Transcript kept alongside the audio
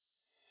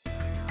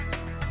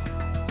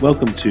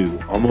Welcome to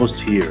Almost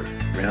Here,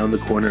 Round the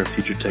Corner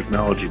Future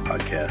Technology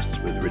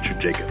podcast with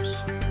Richard Jacobs.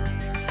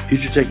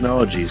 Future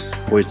technologies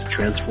poised to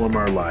transform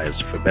our lives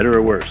for better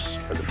or worse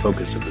are the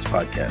focus of this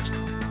podcast.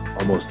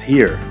 Almost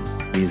Here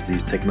means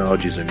these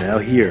technologies are now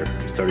here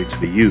and starting to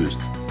be used,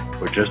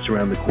 or just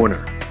around the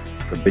corner,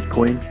 from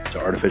Bitcoin to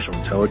artificial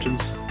intelligence,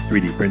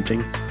 3D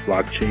printing,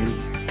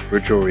 blockchain,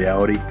 virtual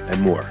reality,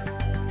 and more.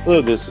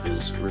 Hello, this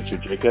is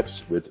Richard Jacobs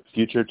with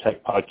Future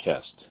Tech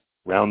Podcast.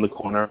 Round the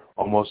corner,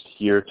 almost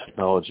here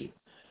technology.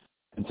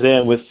 And today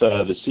I'm with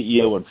the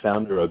CEO and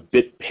founder of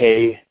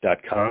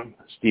BitPay.com,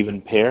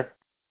 Stephen Payer.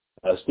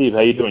 Steve,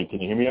 how you doing?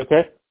 Can you hear me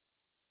okay?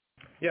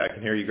 Yeah, I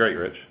can hear you great,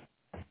 Rich.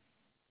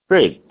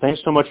 Great.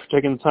 Thanks so much for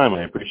taking the time.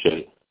 I appreciate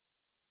it.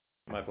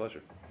 My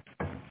pleasure.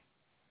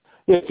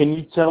 Yeah, can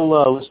you tell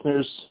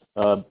listeners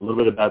a little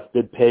bit about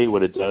BitPay,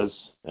 what it does,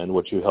 and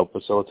what you help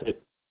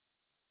facilitate?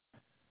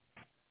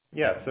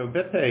 Yeah, so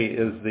BitPay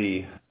is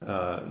the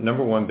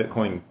number one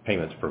Bitcoin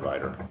payments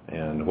provider.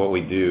 And what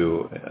we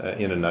do,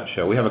 in a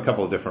nutshell, we have a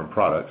couple of different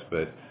products,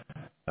 but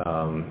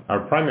our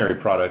primary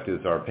product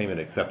is our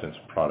payment acceptance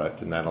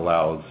product, and that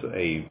allows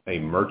a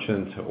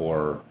merchant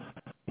or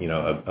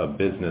a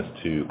business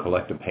to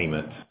collect a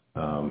payment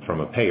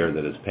from a payer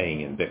that is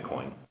paying in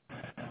Bitcoin.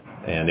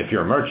 And if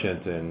you're a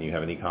merchant and you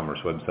have an e-commerce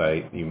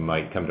website, you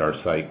might come to our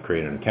site,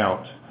 create an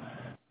account,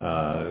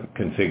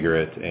 configure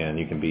it, and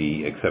you can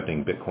be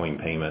accepting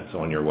Bitcoin payments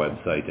on your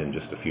website in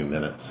just a few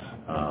minutes.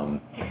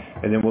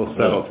 And then we'll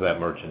settle to that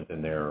merchant in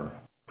their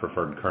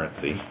preferred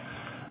currency.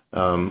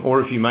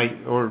 Or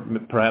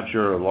perhaps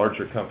you're a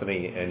larger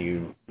company and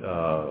you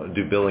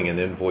do billing and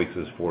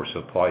invoices for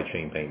supply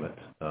chain payment,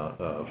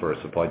 for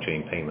a supply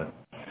chain payment.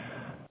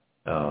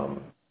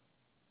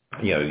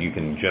 You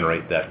can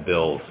generate that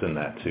bill, send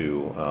that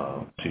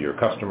to your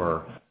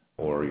customer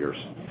or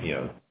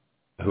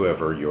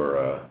whoever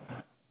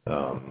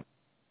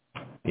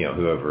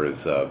whoever is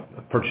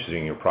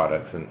purchasing your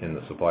products in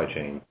the supply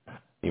chain.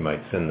 You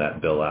might send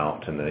that bill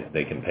out and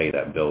they can pay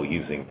that bill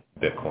using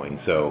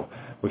Bitcoin. So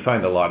we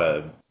find a lot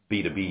of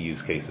B2B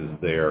use cases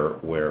there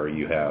where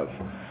you have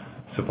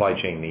supply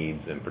chain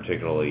needs and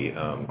particularly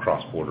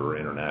cross-border or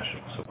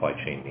international supply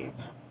chain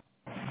needs.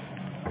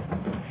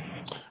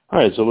 All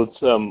right, so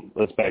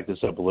let's back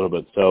this up a little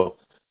bit. So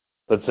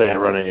let's say I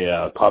run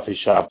a coffee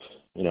shop,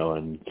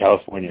 in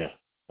California,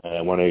 and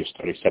I want to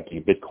start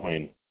accepting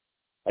Bitcoin.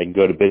 I can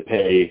go to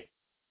BitPay.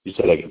 You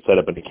said I can set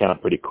up an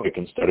account pretty quick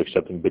and start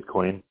accepting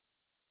Bitcoin.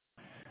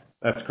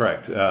 That's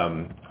correct.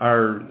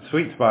 Our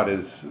sweet spot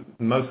is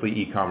mostly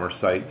e-commerce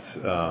sites,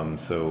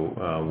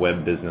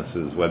 web-based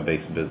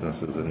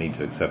businesses that need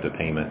to accept a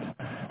payment.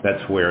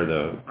 That's where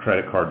the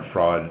credit card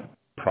fraud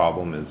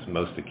problem is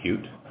most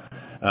acute.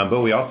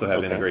 But we also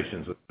have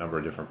integrations with a number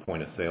of different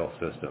point-of-sale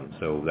systems.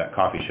 So that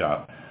coffee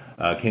shop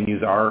can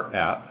use our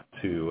app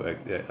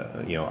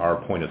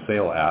our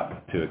point-of-sale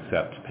app to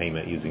accept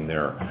payment using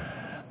their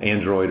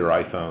Android or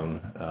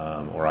iPhone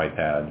or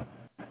iPad.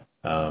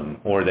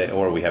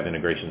 Or we have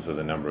integrations with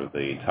a number of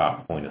the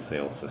top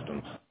point-of-sale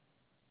systems.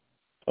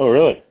 Oh,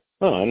 really?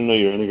 Oh, I didn't know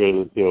you were integrated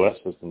with POS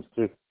systems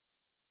too.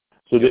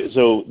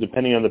 So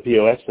depending on the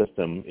POS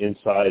system,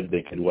 inside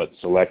they could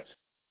select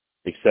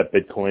accept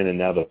Bitcoin, and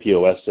now the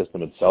POS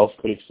system itself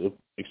could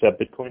accept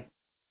Bitcoin?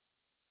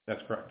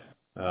 That's correct.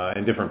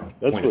 And different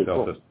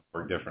point-of-sale systems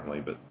work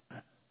differently, but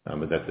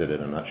that's it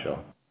in a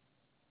nutshell.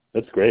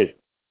 That's great.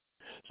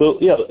 So,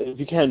 yeah, if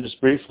you can, just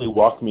briefly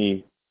walk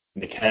me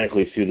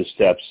mechanically through the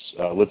steps.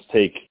 Let's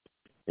take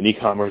an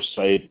e-commerce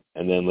site,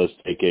 and then let's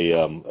take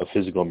a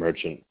physical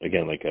merchant,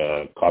 again, like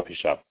a coffee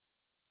shop.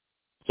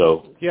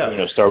 So,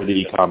 start with the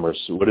e-commerce.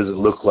 What does it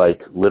look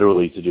like,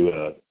 literally, to do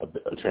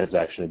a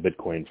transaction in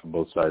Bitcoin from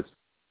both sides?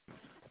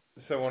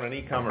 So on an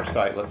e-commerce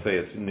site, let's say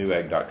it's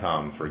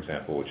Newegg.com, for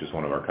example, which is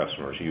one of our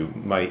customers, you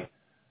might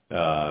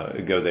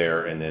go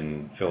there and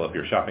then fill up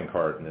your shopping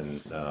cart and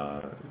then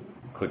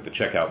click the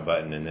checkout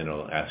button, and then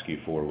it'll ask you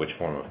for which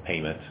form of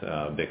payment.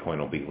 Bitcoin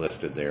will be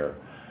listed there.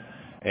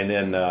 And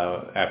then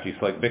after you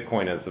select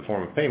Bitcoin as the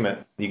form of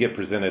payment, you get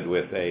presented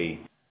with a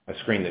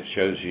screen that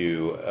shows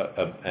you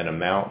an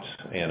amount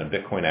and a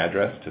Bitcoin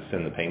address to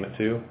send the payment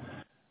to.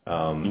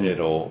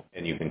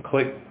 And you can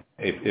click,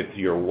 if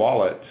your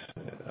wallet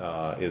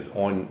is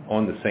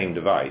on the same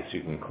device,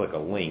 you can click a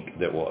link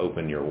that will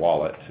open your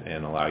wallet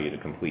and allow you to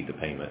complete the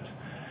payment.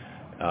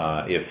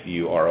 If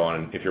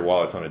your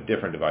wallet's on a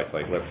different device,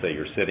 like let's say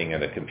you're sitting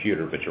at a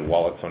computer but your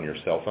wallet's on your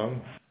cell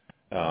phone,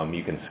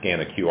 you can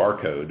scan a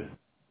QR code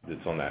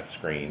that's on that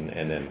screen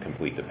and then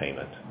complete the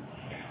payment.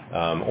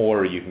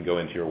 Or you can go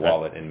into your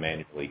wallet and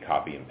manually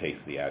copy and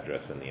paste the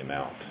address and the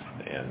amount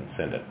and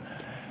send it.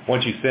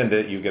 Once you send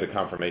it, you get a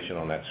confirmation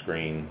on that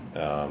screen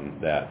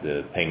that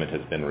the payment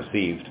has been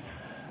received,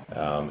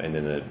 and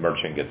then the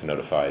merchant gets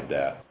notified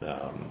that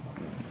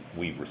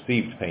we've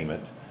received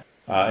payment.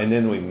 And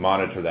then we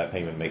monitor that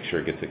payment, make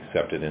sure it gets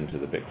accepted into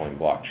the Bitcoin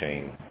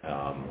blockchain.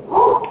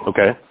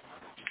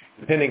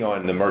 Depending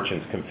on the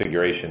merchant's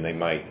configuration, they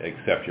might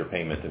accept your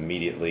payment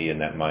immediately,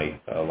 and that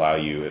might allow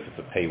you, if it's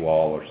a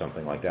paywall or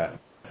something like that,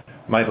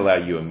 might allow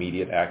you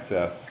immediate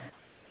access.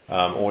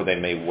 or they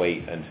may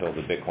wait until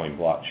the Bitcoin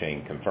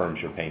blockchain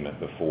confirms your payment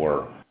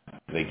before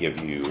they give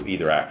you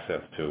either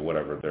access to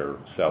whatever they're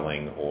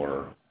selling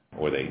or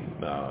they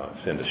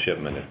send a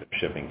shipment if they're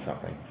shipping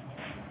something.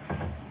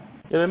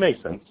 Yeah, that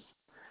makes sense.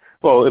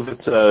 Well, if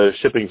it's a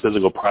shipping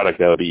physical product,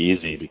 that would be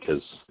easy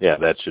because,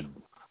 that should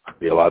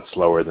be a lot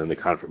slower than the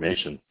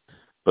confirmation.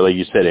 But like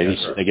you said,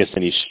 I guess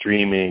any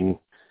streaming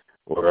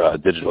or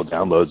digital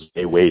downloads,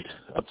 they wait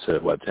up to,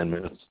 10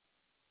 minutes?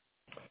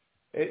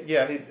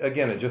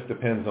 It just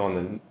depends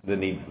on the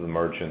needs of the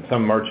merchant.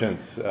 Some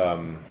merchants,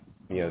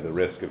 the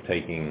risk of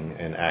taking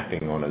and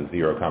acting on a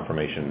zero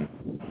confirmation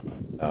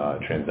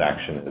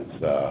transaction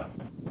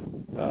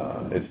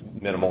is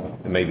minimal.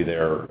 Maybe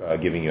they're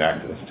giving you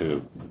access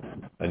to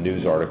a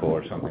news article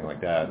or something like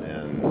that,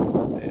 and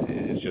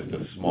it's just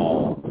a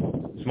small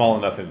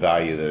enough in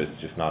value that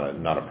it's just not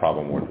a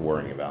problem worth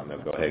worrying about, and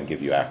they'll go ahead and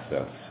give you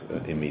access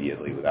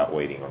immediately without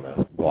waiting on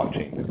the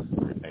blockchain to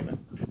confirm payment.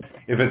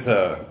 If it's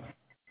a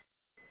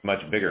much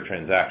bigger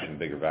transaction,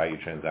 bigger value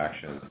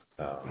transaction,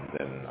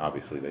 then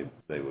obviously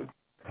they would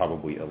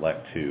probably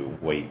elect to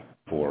wait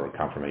for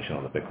confirmation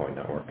on the Bitcoin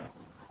network.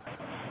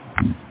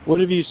 What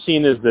have you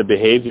seen as the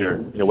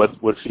behavior?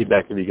 What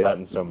feedback have you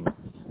gotten from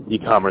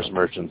e-commerce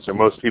merchants? Are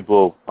most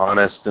people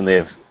honest and they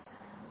have,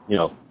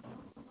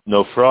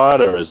 no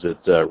fraud, or is it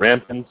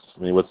rampant?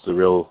 I mean, what's the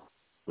real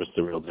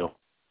deal?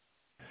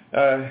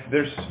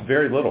 There's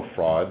very little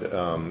fraud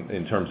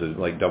in terms of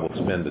like double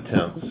spend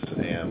attempts,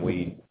 and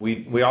we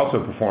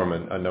also perform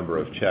a number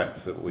of checks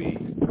that we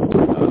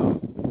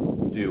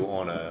do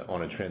on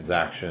a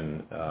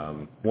transaction.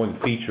 One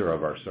feature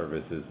of our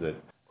service is that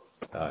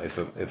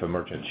if a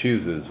merchant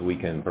chooses, we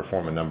can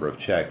perform a number of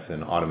checks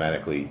and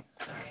automatically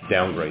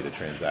downgrade a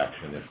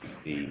transaction if we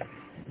see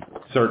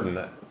certain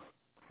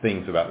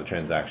things about the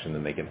transaction that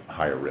make it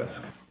higher risk.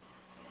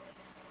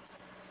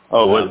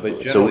 But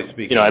generally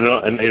speaking, I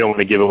don't want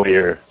to give away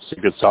your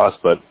secret sauce,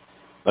 but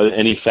are there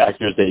any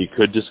factors that you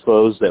could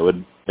disclose that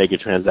would make a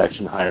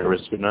transaction higher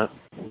risk or not?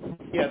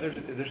 Yeah,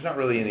 there's not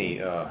really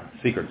any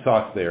secret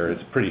sauce there.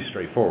 It's pretty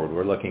straightforward.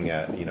 We're looking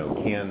at,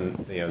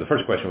 the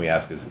first question we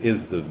ask is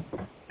the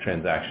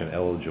transaction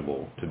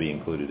eligible to be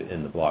included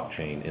in the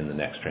blockchain in the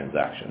next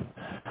transaction?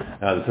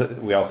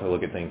 We also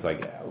look at things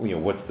like,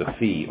 what's the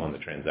fee on the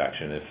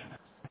transaction?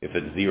 If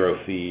it's zero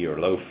fee or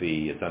low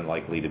fee, it's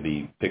unlikely to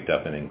be picked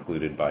up and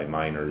included by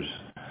miners.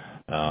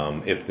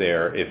 If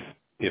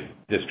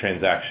this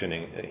transaction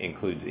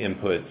includes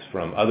inputs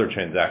from other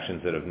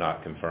transactions that have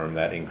not confirmed,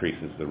 that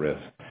increases the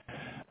risk.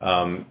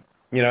 And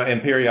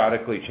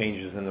periodically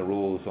changes in the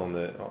rules on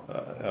the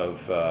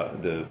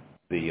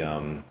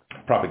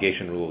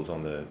propagation rules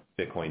on the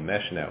Bitcoin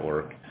Mesh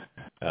network.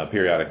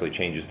 Periodically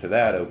changes to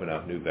that open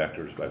up new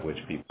vectors by which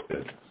people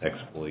could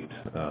exploit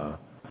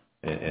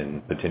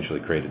and potentially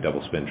create a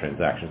double spend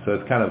transaction. So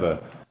it's kind of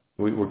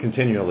we're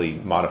continually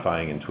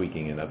modifying and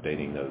tweaking and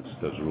updating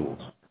those rules.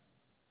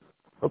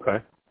 Okay.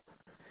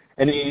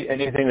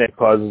 Anything that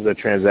causes a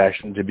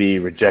transaction to be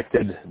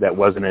rejected that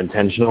wasn't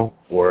intentional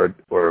or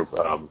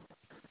to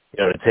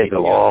take a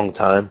long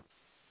time?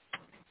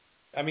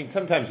 I mean,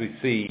 sometimes we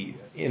see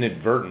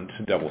inadvertent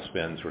double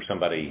spends where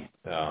somebody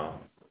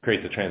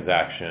creates a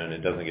transaction, it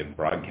doesn't get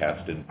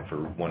broadcasted for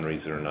one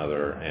reason or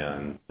another,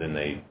 and then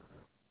they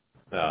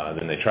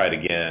try it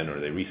again, or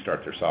they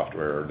restart their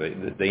software, or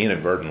they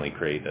inadvertently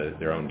create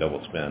their own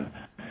double spend.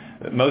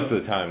 Most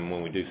of the time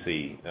when we do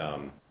see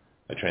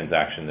a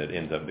transaction that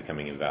ends up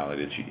becoming invalid,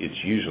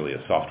 it's usually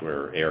a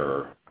software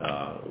error,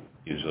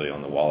 usually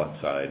on the wallet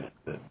side,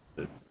 that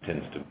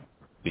tends to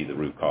be the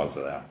root cause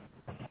of that.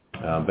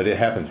 But it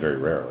happens very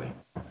rarely.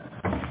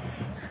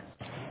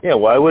 Yeah,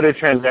 why would a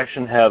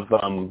transaction have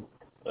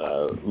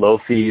low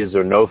fees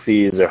or no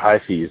fees or high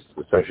fees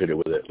associated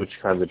with it? Which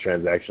kinds of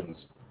transactions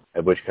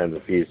have which kinds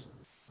of fees?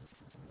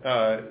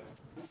 For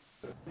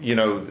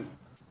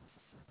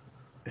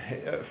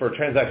a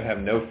transaction to have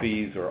no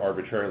fees or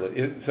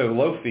arbitrarily, so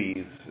low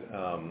fees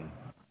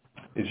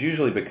is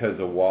usually because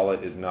the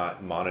wallet is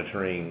not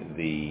monitoring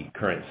the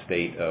current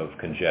state of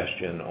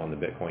congestion on the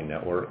Bitcoin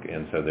network,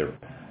 and so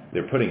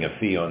they're putting a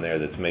fee on there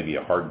that's maybe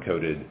a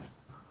hard-coded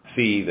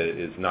fee that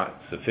is not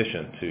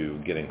sufficient to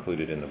get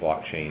included in the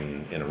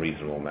blockchain in a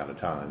reasonable amount of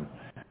time.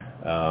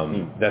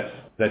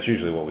 That's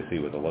usually what we see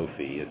with a low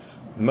fee. It's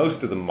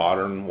most of the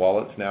modern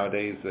wallets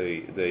nowadays,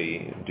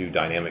 they do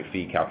dynamic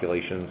fee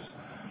calculations,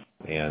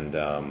 and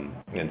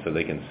so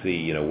they can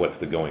see what's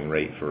the going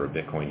rate for a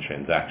Bitcoin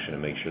transaction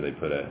and make sure they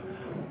put an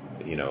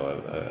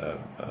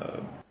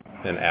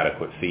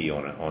adequate fee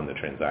on the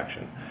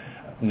transaction.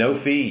 No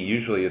fee,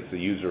 usually it's the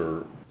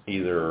user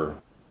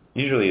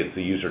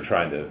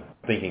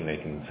thinking they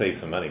can save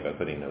some money by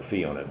putting no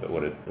fee on it, but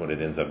what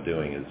it ends up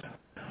doing is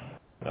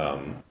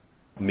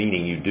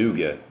meaning you do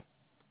get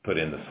put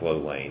in the slow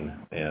lane,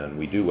 and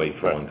we do wait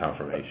for one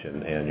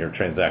confirmation, and your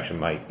transaction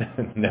might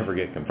never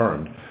get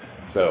confirmed.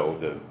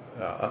 So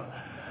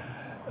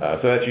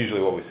that's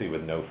usually what we see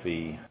with no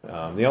fee.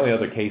 The only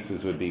other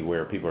cases would be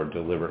where people are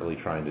deliberately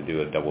trying to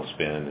do a double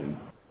spend and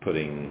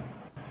putting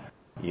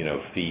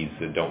fees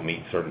that don't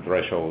meet certain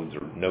thresholds,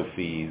 or no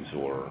fees,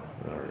 or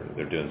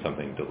they're doing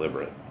something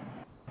deliberate.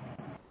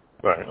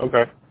 Right.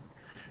 Okay.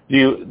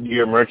 Do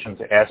your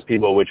merchants ask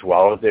people which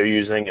wallet they're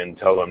using and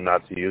tell them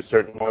not to use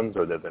certain ones,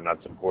 or that they're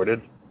not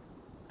supported?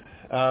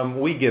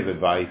 We give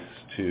advice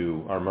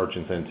to our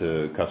merchants and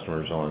to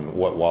customers on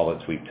what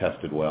wallets we've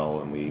tested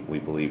well and we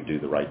believe do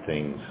the right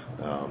things.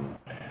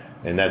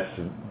 And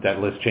that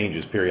list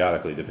changes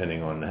periodically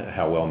depending on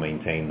how well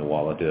maintained the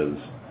wallet is.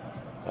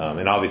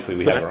 And obviously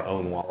we have our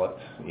own wallet.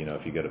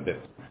 If you go to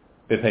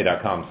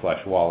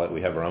bitpay.com/wallet,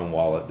 we have our own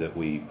wallet that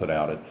we put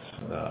out.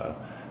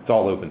 It's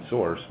all open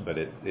source, but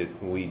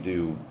we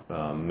do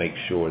make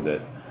sure that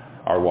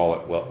our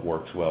wallet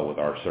works well with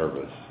our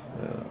service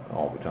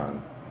all the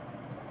time.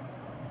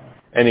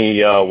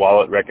 Any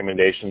wallet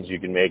recommendations you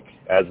can make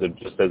as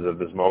of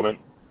this moment?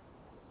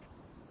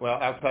 Well,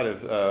 outside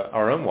of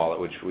our own wallet,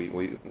 which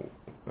we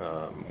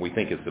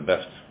think is the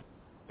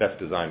best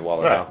designed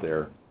wallet out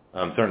there.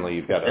 Certainly,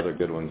 you've got other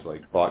good ones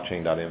like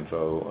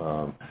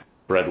blockchain.info,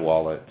 Bread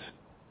Wallet,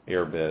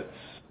 Airbits,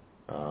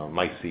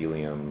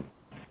 Mycelium.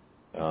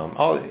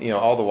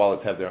 All the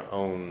wallets have their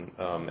own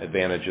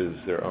advantages,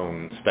 their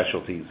own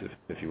specialties,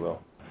 if you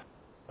will.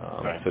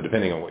 So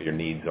depending on what your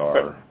needs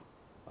are,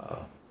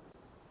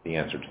 the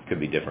answer could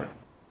be different.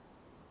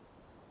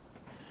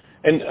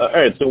 And all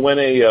right, so when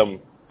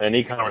an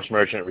e-commerce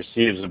merchant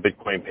receives a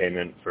Bitcoin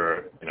payment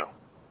for a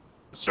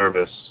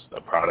service, a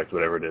product,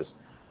 whatever it is,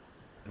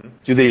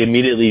 do they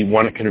immediately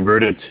want to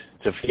convert it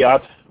to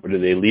fiat, or do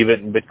they leave it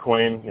in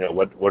Bitcoin?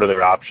 What are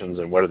their options,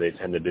 and what do they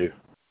tend to do?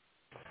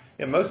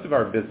 Yeah, most of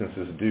our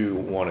businesses do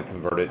want to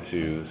convert it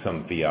to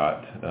some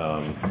fiat.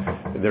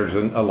 There's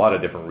a lot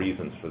of different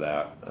reasons for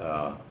that.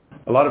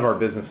 A lot of our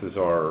businesses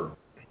are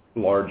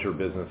larger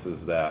businesses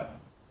that,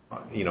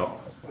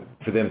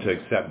 for them to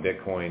accept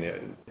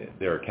Bitcoin,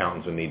 their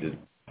accountants would need to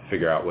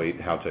figure out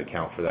how to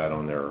account for that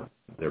on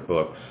their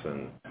books,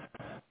 and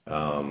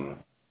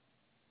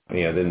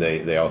then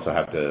they also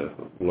have to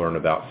learn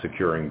about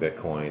securing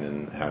Bitcoin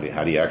and how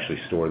do you actually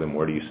store them,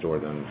 where do you store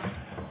them,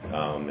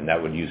 and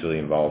that would usually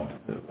involve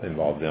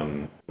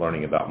them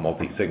learning about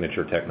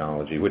multi-signature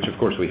technology, which of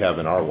course we have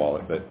in our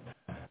wallet, but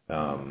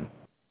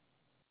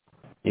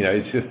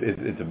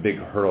it's a big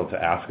hurdle to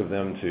ask of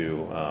them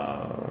to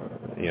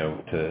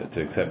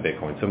accept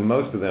Bitcoin. So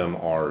most of them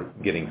are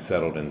getting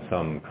settled in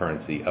some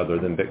currency other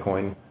than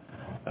Bitcoin,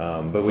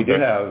 but we do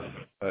have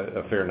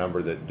a fair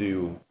number that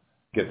do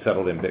get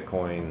settled in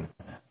Bitcoin,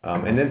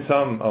 and then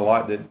a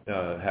lot that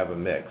have a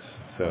mix.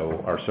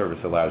 So our service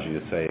allows you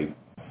to say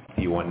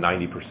you want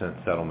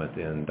 90% settlement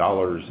in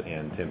dollars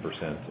and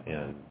 10%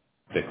 in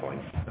Bitcoin.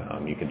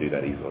 You can do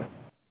that easily.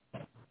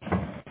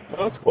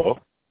 Well, that's cool.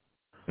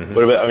 Mm-hmm.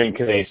 What about,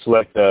 can they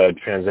select a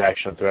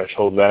transaction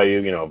threshold value?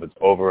 If it's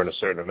over in a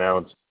certain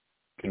amount,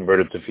 convert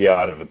it to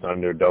fiat. If it's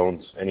under,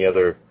 don't. Any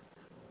other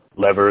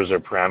levers or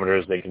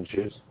parameters they can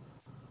choose?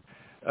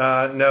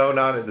 No,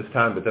 not at this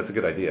time, but that's a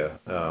good idea.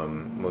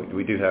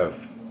 We do have,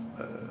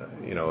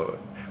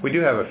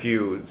 a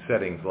few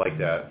settings like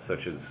that,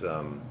 such as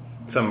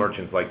some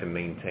merchants like to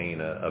maintain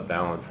a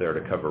balance there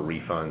to cover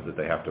refunds that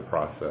they have to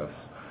process,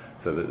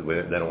 so that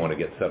they don't want to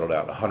get settled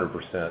out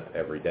 100%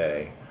 every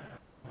day.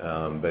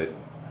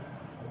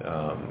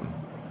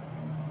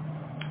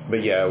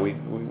 But yeah,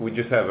 we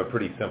just have a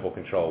pretty simple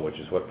control, which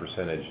is what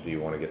percentage do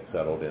you want to get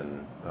settled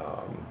in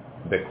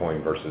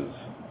Bitcoin versus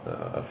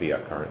a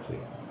fiat currency.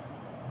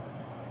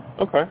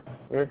 Okay,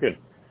 very good.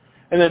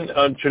 And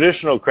then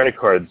traditional credit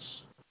cards,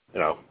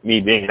 me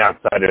being an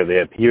outsider, they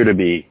appear to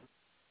be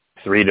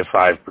 3 to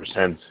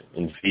 5%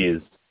 in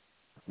fees.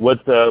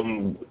 What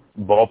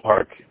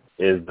ballpark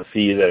is the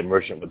fee that a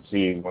merchant would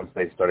see once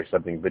they start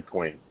accepting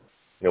Bitcoin?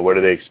 What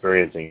are they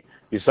experiencing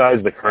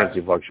besides the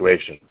currency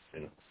fluctuation?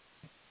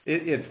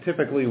 It's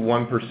typically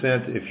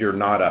 1% if you're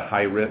not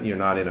you're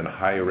not in a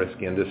high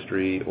risk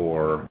industry,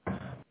 or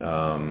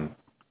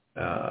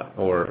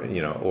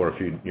if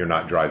you're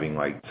not driving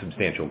like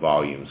substantial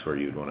volumes where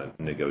you'd want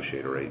to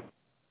negotiate a rate.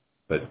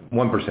 But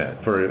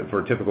 1% for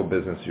a typical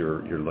business,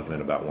 you're looking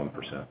at about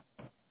 1%.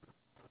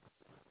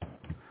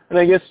 And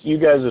I guess you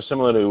guys are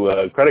similar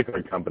to credit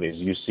card companies.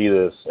 You see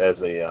this as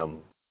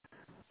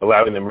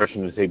allowing the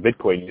merchant to take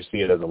Bitcoin. You see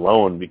it as a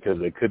loan because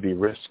there could be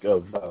risk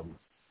of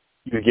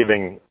you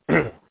giving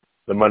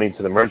the money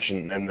to the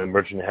merchant and the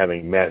merchant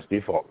having mass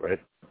default, right?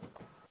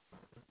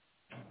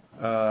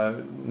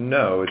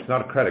 No, it's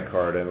not a credit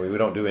card. We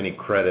don't do any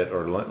credit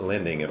or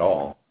lending at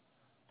all.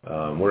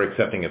 We're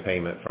accepting a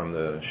payment from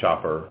the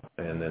shopper,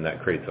 and then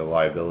that creates a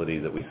liability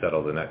that we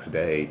settle the next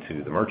day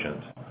to the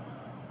merchant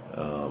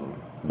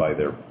by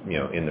their,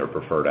 in their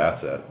preferred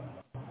asset.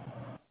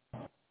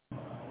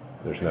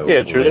 There's no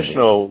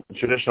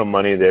traditional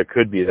money. There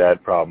could be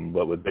that problem,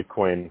 but with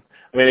Bitcoin,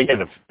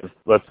 again, if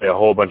let's say a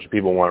whole bunch of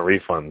people want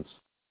refunds,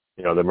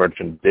 the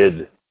merchant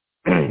did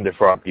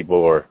defraud people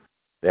or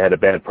they had a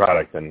bad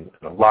product, and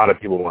a lot of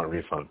people want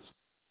refunds.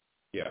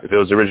 Yeah. If it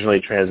was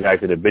originally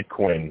transacted in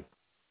Bitcoin,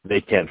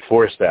 they can't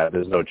force that.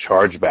 There's no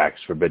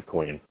chargebacks for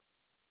Bitcoin.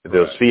 If it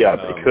was fiat,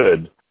 they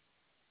could.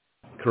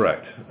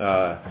 Correct.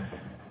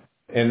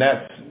 And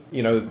that's,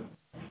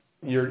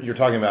 you're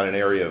talking about an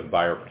area of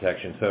buyer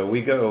protection. So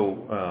we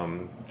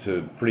go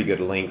to pretty good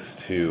lengths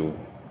to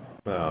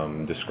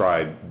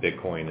describe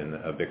Bitcoin and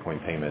a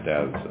Bitcoin payment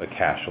as a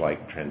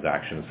cash-like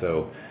transaction.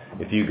 So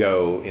if you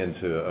go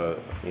into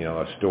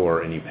a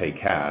store and you pay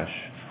cash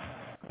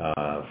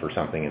for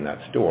something in that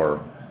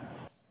store,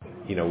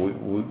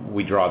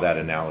 we draw that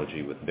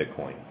analogy with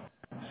Bitcoin.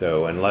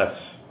 So unless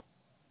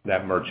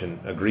that merchant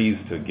agrees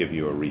to give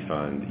you a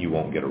refund, you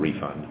won't get a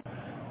refund.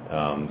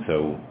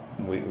 So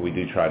we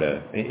do try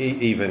to,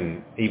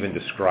 even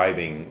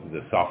describing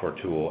the software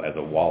tool as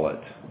a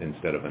wallet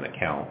instead of an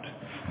account,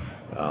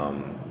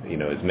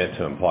 is meant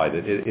to imply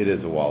that it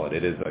is a wallet.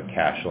 It is a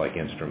cash-like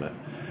instrument.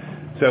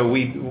 So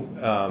we,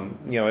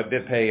 at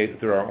BitPay,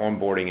 through our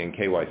onboarding and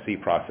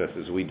KYC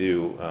processes, we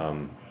do,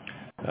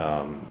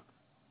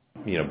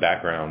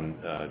 background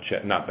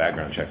not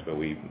background checks, but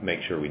we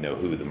make sure we know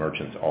who the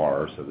merchants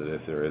are, so that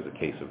if there is a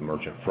case of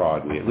merchant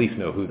fraud, we at least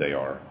know who they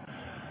are.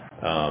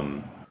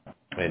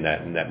 And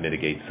that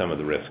mitigates some of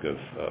the risk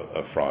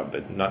of fraud,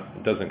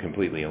 but doesn't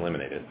completely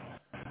eliminate it.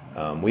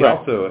 We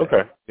also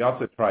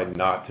try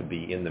not to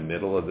be in the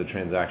middle of the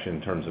transaction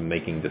in terms of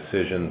making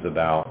decisions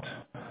about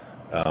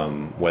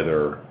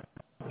whether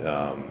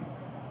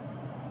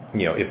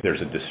if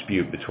there's a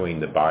dispute between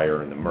the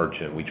buyer and the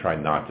merchant. We try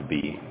not to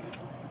be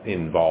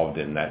involved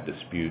in that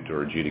dispute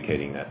or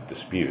adjudicating that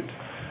dispute,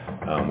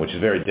 which is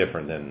very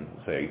different than,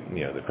 say,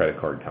 the credit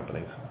card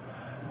companies.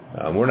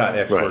 We're not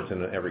experts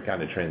in every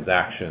kind of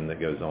transaction that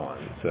goes on.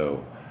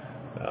 So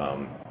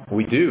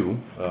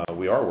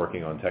we are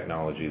working on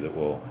technology that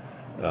will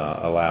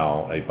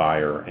allow a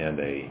buyer and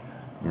a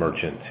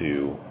merchant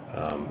to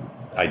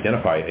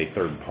identify a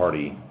third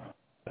party,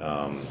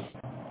 a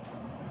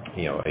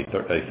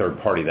third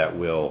party that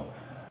will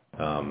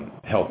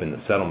help in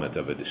the settlement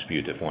of a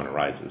dispute if one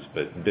arises.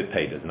 But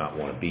BitPay does not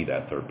want to be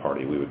that third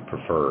party. We would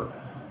prefer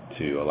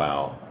to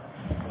allow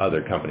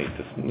other companies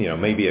to,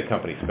 maybe a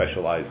company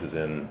specializes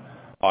in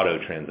auto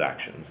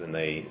transactions, and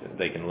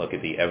they can look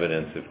at the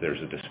evidence. If there's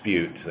a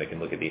dispute, they can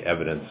look at the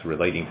evidence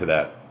relating to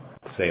that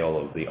sale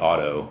of the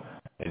auto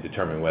and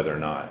determine whether or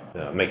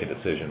not, make a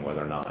decision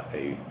whether or not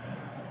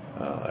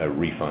a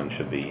refund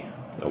should be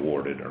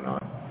awarded or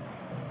not.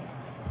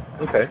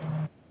 Okay.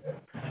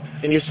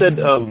 And you said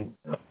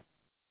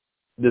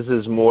this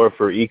is more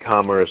for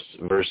e-commerce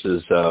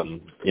versus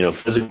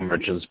physical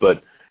merchants,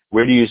 but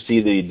where do you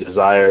see the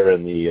desire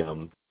and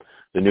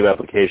the new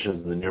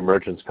applications and the new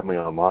merchants coming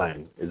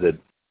online? Is it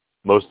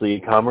mostly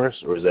e-commerce,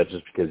 or is that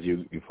just because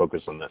you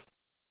focus on that?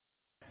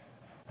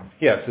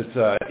 Yes, it's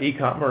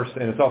e-commerce,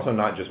 and it's also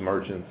not just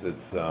merchants.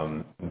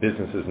 It's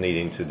businesses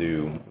needing to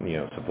do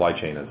supply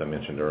chain, as I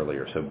mentioned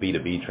earlier. So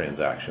B2B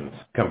transactions,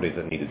 companies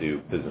that need to do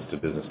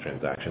business-to-business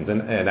transactions,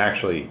 and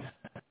actually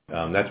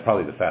that's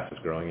probably the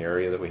fastest growing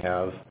area that we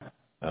have.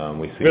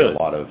 We see a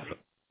lot of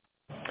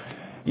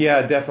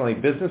definitely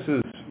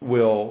businesses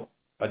will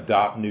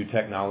adopt new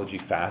technology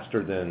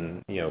faster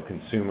than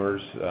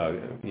consumers.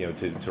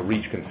 To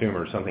reach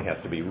consumers, something has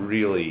to be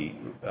really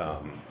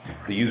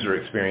the user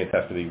experience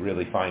has to be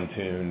really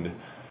fine-tuned.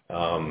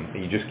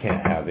 You just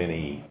can't have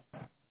any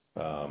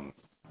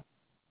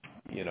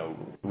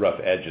rough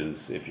edges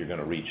if you're going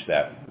to reach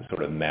that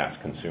sort of mass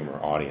consumer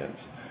audience.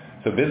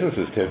 So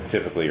businesses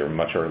typically are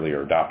much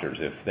earlier adopters.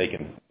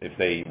 If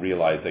they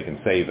realize they can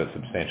save a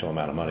substantial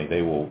amount of money,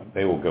 they will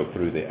go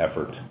through the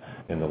effort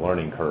and the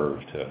learning curve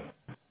to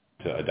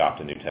adopt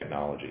a new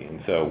technology.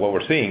 And so what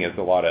we're seeing is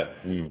a lot of,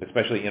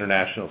 especially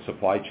international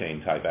supply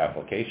chain type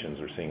applications,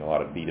 we're seeing a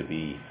lot of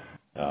B2B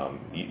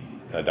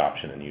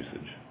adoption and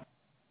usage,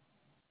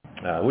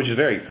 which is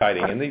very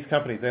exciting. And these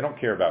companies, they don't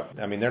care about,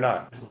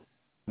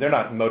 they're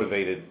not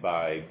motivated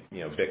by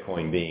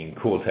Bitcoin being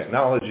cool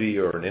technology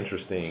or an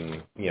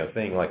interesting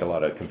thing like a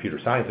lot of computer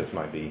scientists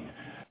might be.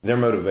 They're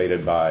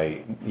motivated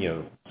by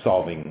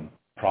solving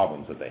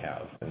problems that they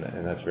have,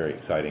 and that's very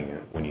exciting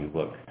when you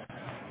look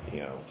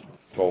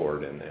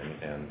forward and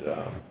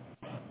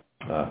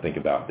think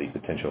about the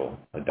potential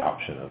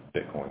adoption of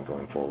Bitcoin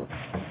going forward.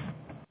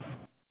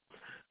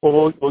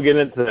 Well, we'll get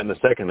into that in a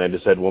second. I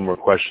just had one more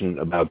question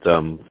about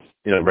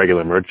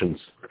regular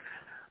merchants.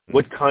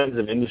 What kinds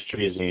of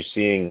industries are you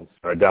seeing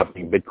are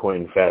adopting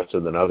Bitcoin faster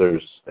than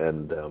others?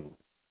 And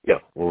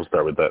we'll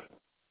start with that.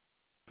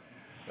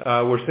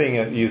 We're seeing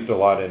it used a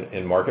lot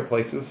in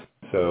marketplaces.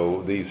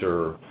 So these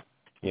are,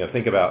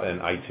 think about an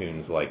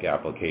iTunes-like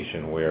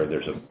application where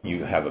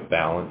you have a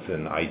balance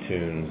in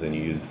iTunes and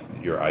you use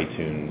your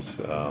iTunes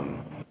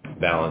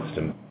balance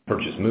to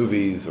purchase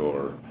movies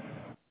or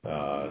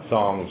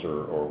songs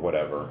or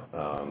whatever.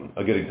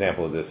 A good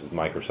example of this is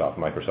Microsoft.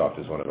 Microsoft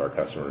is one of our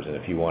customers, and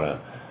if you want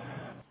to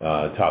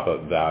top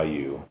up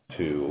value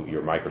to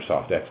your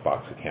Microsoft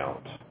Xbox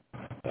account,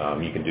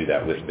 you can do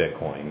that with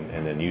Bitcoin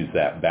and then use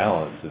that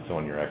balance that's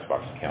on your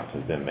Xbox account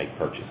to then make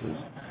purchases.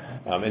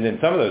 And then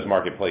some of those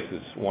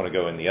marketplaces want to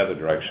go in the other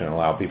direction and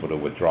allow people to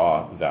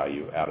withdraw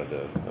value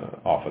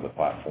off of the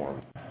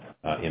platform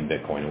in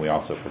Bitcoin, and we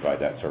also provide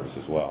that service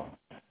as well.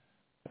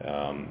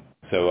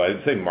 So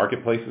I'd say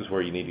marketplaces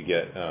where you need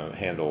to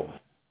handle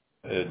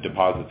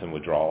deposits and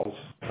withdrawals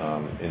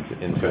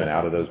into and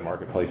out of those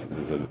marketplaces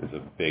is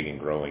a big and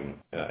growing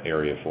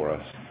area for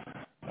us.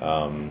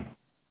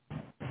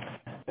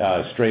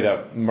 Straight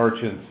up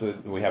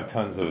merchants, we have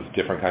tons of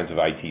different kinds of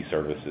IT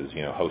services,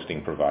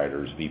 hosting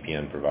providers,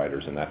 VPN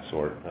providers, and that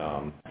sort.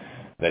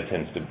 That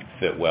tends to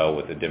fit well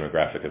with the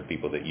demographic of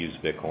people that use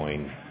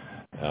Bitcoin.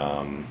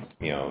 Some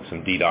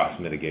DDoS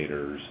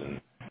mitigators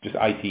and just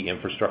IT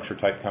infrastructure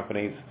type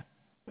companies.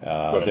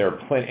 There are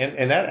plenty,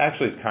 and that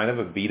actually is kind of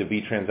a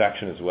B2B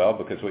transaction as well,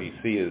 because what you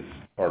see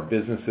are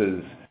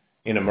businesses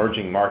in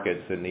emerging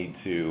markets that need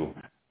to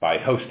buy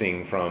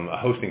hosting from a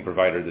hosting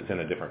provider that's in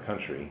a different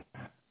country.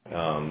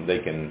 They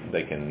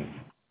can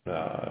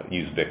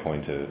use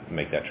Bitcoin to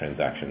make that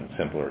transaction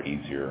simpler,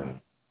 easier, and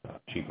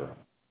cheaper.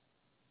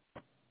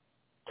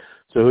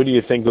 So who do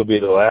you think will be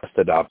the last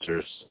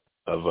adopters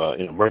of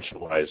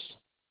merchant-wise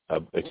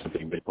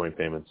accepting Bitcoin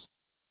payments?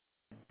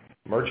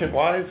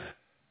 Merchant-wise?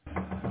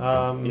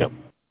 Yep.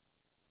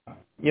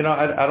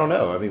 I don't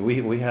know. I mean,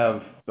 we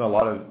have a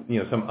lot of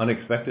some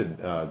unexpected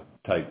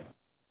type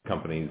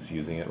companies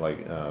using it, like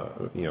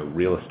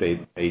real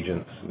estate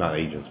agents, not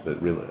agents,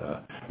 but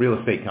real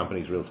estate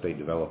companies, real estate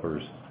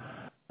developers.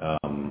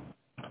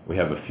 We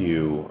have a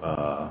few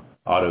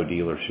auto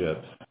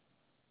dealerships.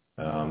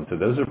 So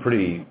those are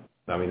pretty.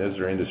 I mean, those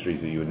are industries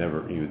that you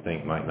would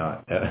think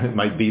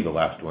might be the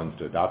last ones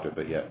to adopt it,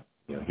 but yet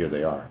here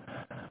they are.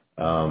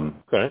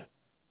 Okay.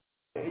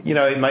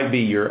 It might be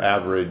your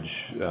average,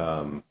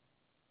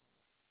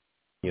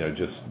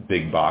 just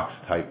big box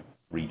type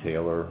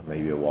retailer,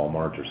 maybe a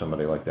Walmart or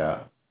somebody like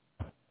that.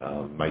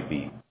 It might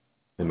be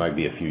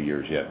a few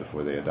years yet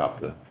before they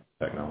adopt the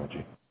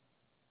technology.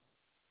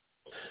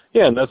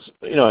 Yeah, and that's,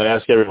 I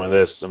ask everyone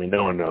this. I mean,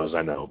 no one knows,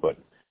 I know, but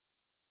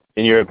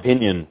in your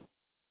opinion,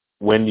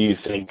 when do you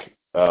think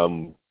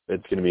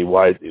it's going to be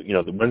wide?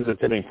 When's the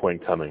tipping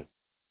point coming,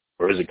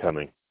 or is it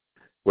coming,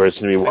 where it's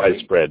going to be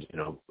widespread?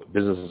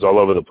 Businesses all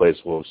over the place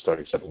will start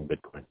accepting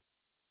Bitcoin.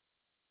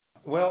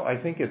 Well, I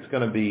think it's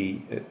going to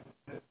be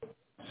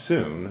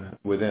soon,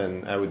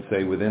 within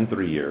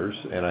 3 years,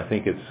 and I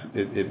think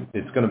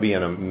it's going to be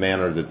in a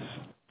manner that's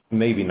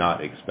maybe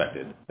not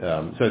expected.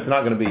 So it's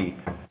not going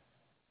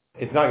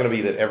to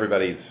be that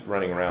everybody's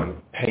running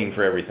around paying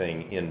for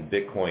everything in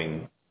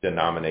Bitcoin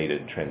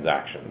denominated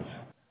transactions.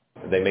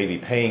 They may be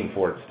paying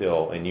for it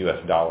still in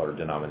US dollar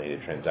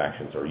denominated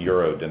transactions or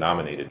euro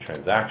denominated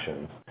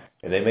transactions,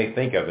 and they may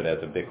think of it as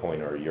a Bitcoin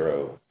or a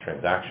euro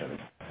transaction.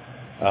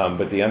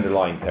 But the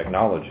underlying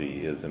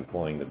technology is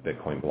employing the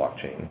Bitcoin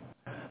blockchain.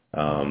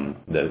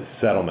 The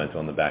settlement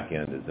on the back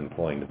end is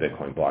employing the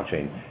Bitcoin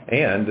blockchain,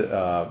 and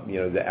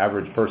the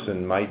average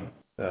person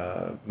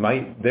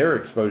their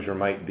exposure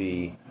might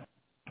be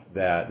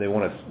that they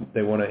want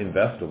to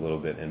invest a little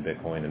bit in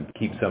Bitcoin and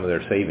keep some of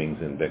their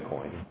savings in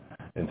Bitcoin.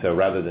 And so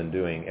rather than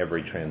doing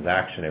every payment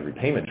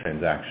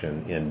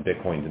transaction in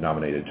Bitcoin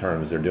denominated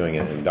terms, they're doing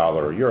it in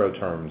dollar or euro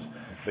terms,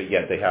 but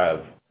yet they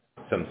have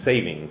some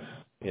savings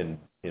in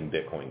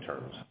Bitcoin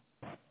terms.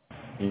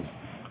 Do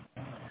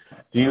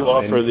you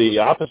offer the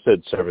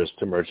opposite service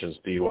to merchants?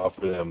 Do you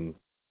offer them,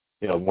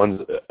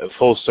 a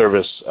full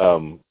service,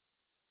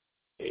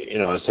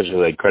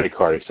 essentially like credit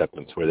card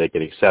acceptance, where they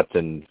can accept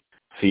in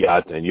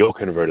fiat and you'll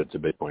convert it to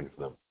Bitcoin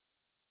for them?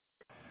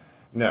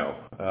 No,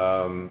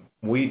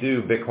 we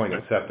do Bitcoin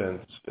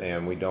acceptance,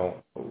 and we don't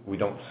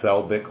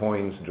sell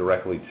Bitcoins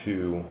directly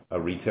to a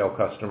retail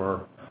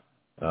customer,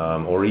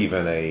 or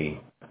even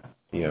a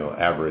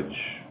average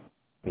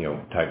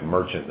type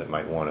merchant that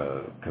might want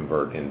to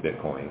convert into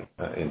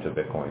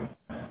Bitcoin.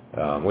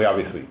 We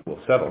obviously will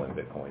settle in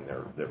Bitcoin,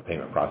 their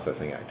payment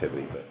processing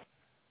activity, but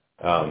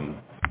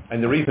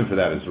and the reason for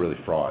that is really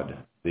fraud.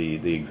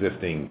 The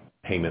existing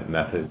payment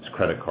methods,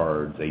 credit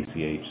cards,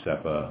 ACH,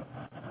 SEPA,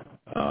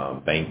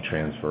 bank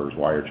transfers,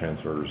 wire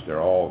transfers,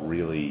 they're all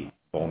really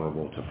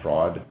vulnerable to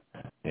fraud.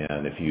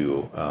 And if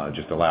you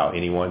just allow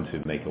anyone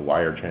to make a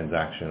wire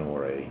transaction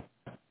or a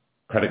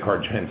credit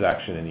card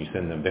transaction and you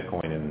send them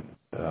Bitcoin and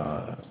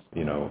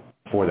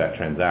for that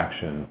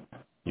transaction,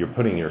 you're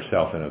putting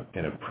yourself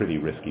in a pretty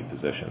risky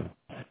position.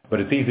 But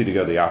it's easy to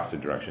go the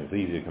opposite direction. It's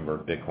easy to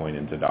convert Bitcoin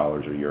into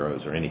dollars or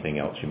euros or anything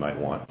else you might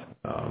want.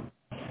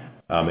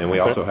 And we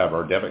also have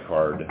our debit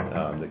card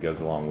that goes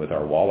along with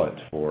our wallet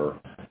for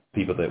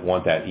people that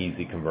want that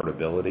easy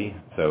convertibility.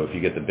 So if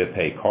you get the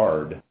BitPay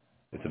card,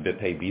 it's a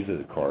BitPay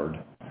Visa card.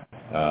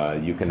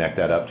 You connect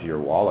that up to your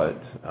wallet,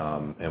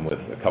 and with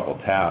a couple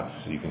taps,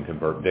 you can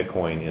convert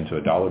Bitcoin into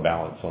a dollar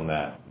balance on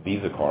that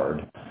Visa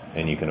card,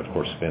 and you can, of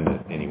course, spend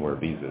it anywhere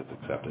Visa is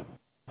accepted.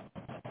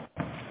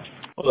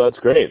 Well, that's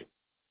great.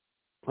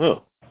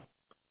 Oh.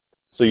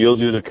 So you'll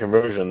do the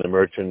conversion, the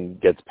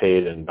merchant gets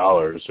paid in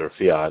dollars or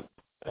fiat,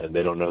 and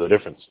they don't know the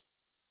difference.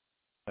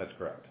 That's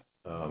correct.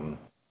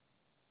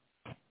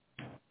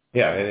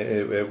 Yeah,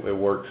 it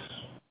works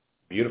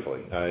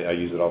beautifully. I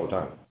use it all the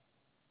time.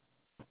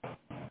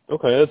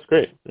 Okay, that's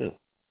great. Yeah.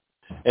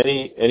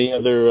 Any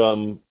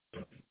other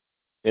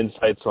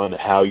insights on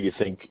how you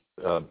think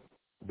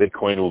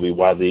Bitcoin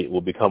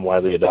will become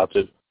widely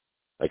adopted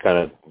I kind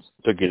of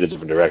took you in a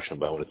different direction,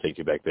 but I want to take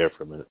you back there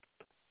for a minute.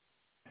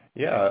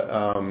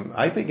 Yeah,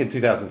 I think in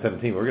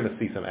 2017 we're going to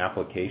see some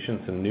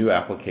applications, some new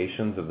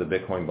applications of the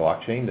Bitcoin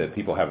blockchain that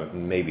people haven't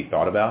maybe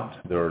thought about.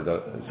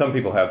 Some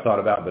people have thought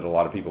about, but a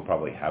lot of people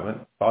probably haven't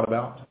thought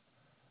about.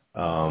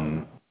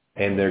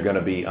 And they're going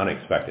to be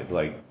unexpected.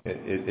 Like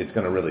it's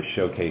going to really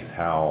showcase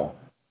how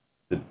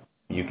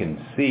you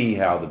can see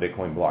how the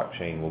Bitcoin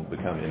blockchain will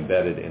become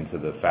embedded into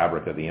the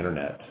fabric of the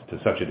internet to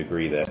such a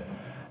degree that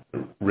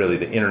really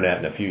the internet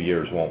in a few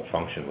years won't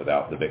function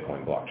without the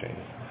Bitcoin blockchain.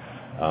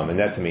 And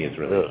that to me is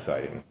really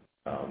exciting.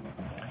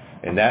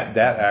 And that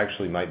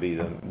actually might be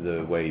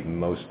the way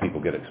most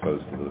people get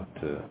exposed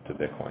to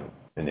Bitcoin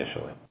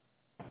initially.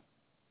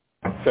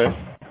 Okay.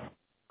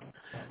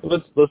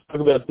 Let's talk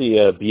about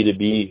the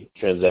B2B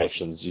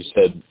transactions. You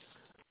said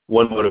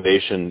one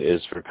motivation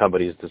is for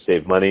companies to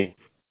save money,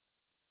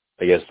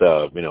 I guess,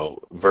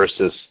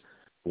 versus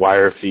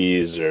wire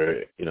fees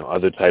or,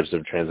 other types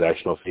of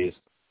transactional fees.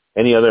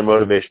 Any other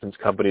motivations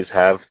companies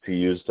have to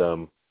use,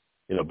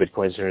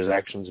 Bitcoin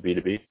transactions,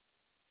 B2B?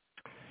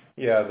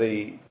 Yeah,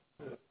 in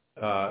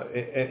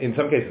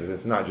some cases,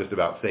 it's not just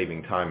about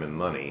saving time and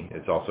money.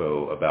 It's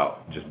also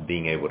about just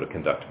being able to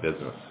conduct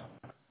business.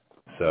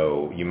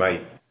 So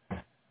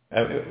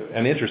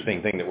an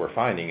interesting thing that we're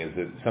finding is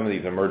that some of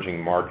these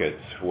emerging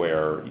markets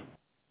where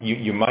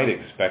you might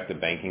expect the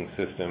banking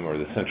system or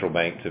the central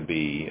bank to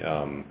be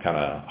kind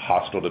of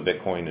hostile to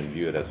Bitcoin and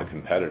view it as a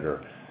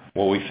competitor.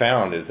 What we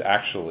found is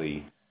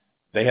actually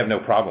they have no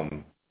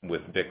problem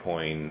with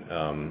Bitcoin,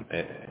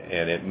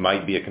 and it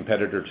might be a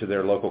competitor to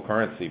their local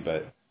currency,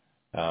 but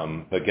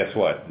guess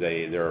what?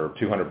 There are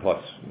 200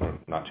 plus,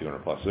 not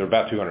 200 plus. There are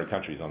about 200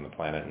 countries on the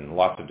planet and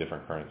lots of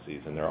different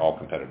currencies, and they're all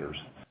competitors.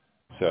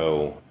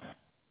 So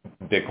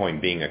Bitcoin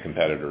being a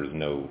competitor is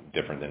no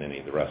different than any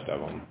of the rest of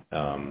them.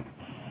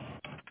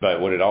 But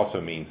what it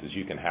also means is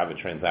you can have a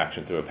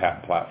transaction through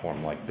a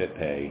platform like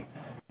BitPay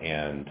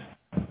and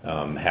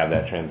have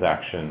that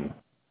transaction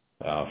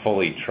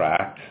fully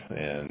tracked,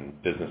 and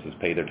businesses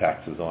pay their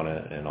taxes on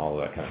it and all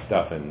of that kind of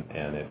stuff,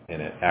 and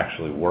it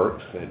actually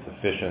works. It's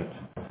efficient.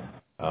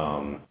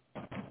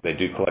 They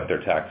do collect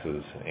their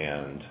taxes,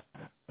 and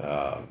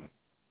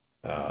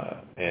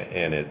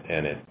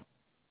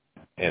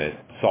it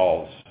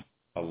solves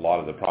a lot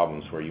of the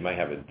problems where you might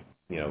have a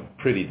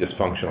pretty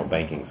dysfunctional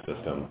banking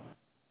system,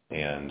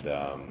 and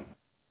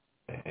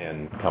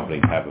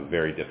companies have a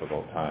very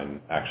difficult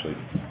time actually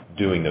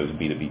doing those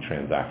B2B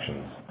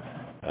transactions.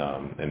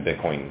 And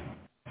Bitcoin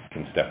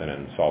can step in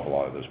and solve a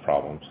lot of those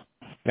problems.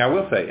 Now, I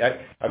will say,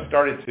 I've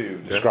started to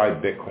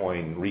describe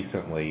Bitcoin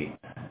recently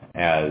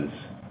as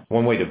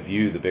one way to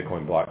view the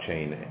Bitcoin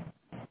blockchain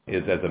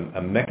is as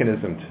a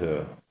mechanism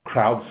to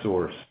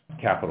crowdsource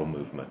capital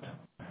movement.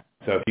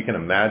 So if you can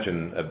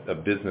imagine a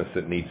business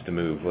that needs to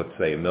move, let's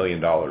say, $1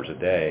 million a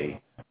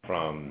day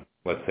from,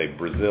 let's say,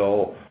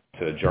 Brazil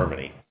to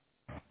Germany.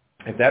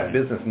 If that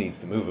business needs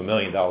to move $1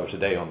 million a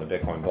day on the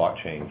Bitcoin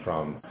blockchain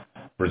from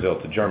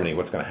Brazil to Germany,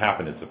 what's going to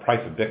happen is the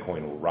price of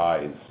Bitcoin will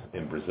rise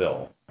in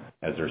Brazil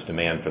as there's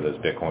demand for those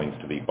Bitcoins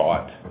to be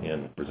bought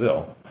in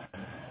Brazil.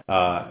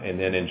 And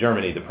then in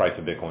Germany, the price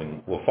of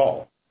Bitcoin will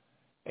fall.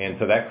 And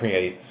so that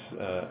creates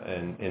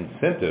an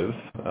incentive,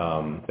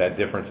 that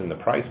difference in the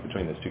price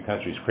between those two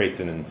countries creates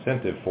an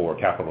incentive for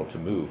capital to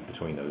move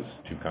between those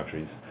two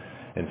countries.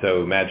 And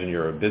so imagine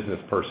you're a business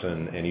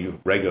person and you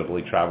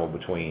regularly travel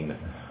between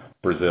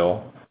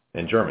Brazil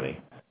and Germany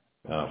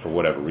for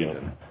whatever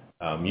reason.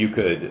 You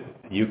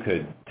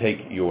could take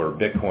your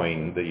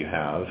Bitcoin that you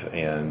have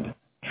and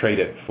trade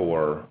it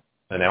for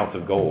an ounce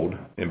of gold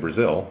in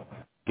Brazil,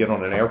 get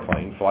on an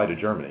airplane, fly to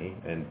Germany,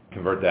 and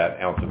convert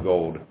that ounce of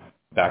gold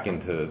back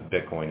into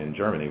Bitcoin in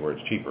Germany where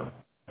it's cheaper.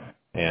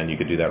 And you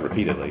could do that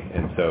repeatedly.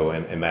 And so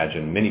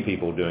imagine many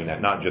people doing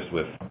that, not just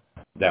with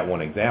that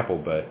one example,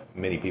 but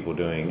many people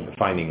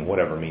finding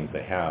whatever means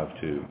they have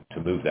to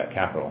move that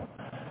capital.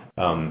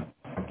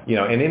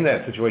 And in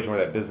that situation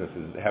where that business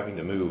is having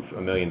to move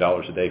 $1 million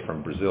a day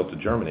from Brazil to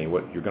Germany,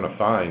 what you're going to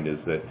find is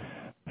that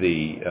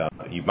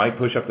you might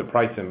push up the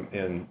price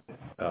in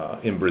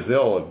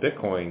Brazil of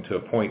Bitcoin to a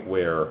point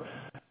where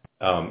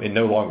it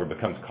no longer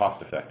becomes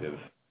cost effective.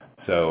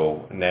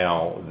 So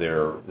now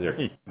they're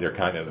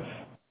kind of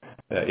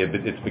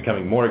it's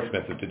becoming more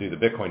expensive to do the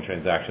Bitcoin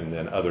transaction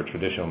than other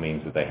traditional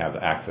means that they have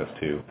access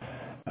to.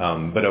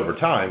 But over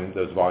time,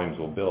 those volumes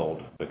will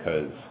build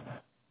because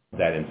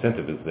that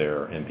incentive is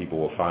there, and people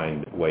will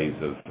find ways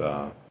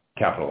of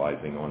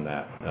capitalizing on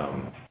that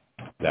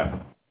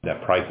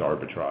price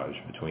arbitrage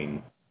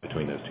between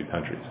those two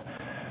countries.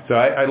 So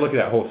I look at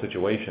that whole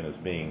situation as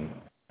being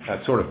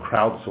a sort of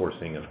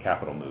crowdsourcing of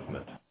capital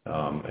movement,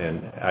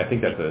 and I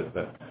think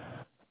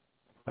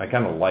I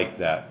kind of like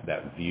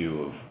that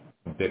view of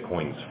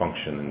Bitcoin's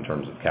function in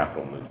terms of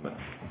capital movement.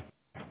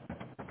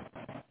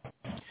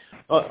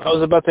 I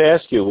was about to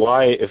ask you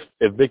why, if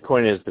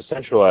Bitcoin is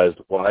decentralized,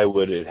 why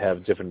would it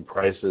have different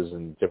prices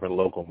in different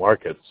local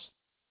markets?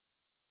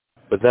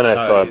 But then I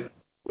thought,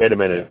 wait a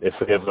minute, if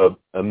we have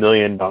 $1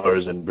 million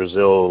in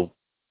Brazil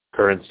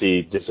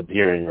currency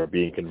disappearing or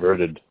being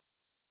converted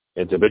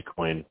into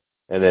Bitcoin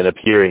and then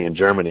appearing in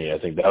Germany. I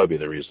think that would be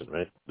the reason,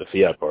 right? The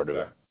fiat part of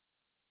it.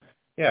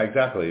 Yeah,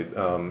 exactly.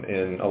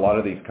 In a lot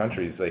of these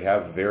countries, they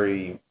have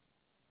very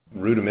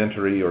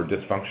rudimentary or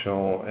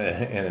dysfunctional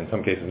and in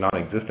some cases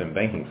non-existent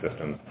banking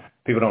systems.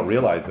 People don't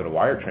realize that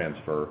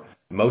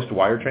most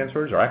wire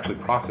transfers are actually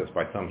processed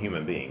by some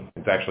human being.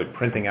 It's actually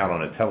printing out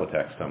on a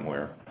teletext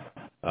somewhere.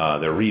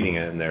 They're reading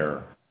it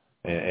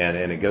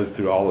and it goes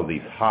through all of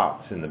these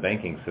hops in the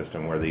banking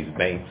system where these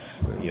banks,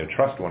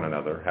 trust one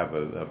another, have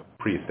a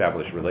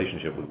pre-established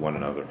relationship with one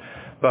another.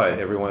 But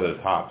every one of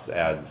those hops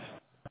adds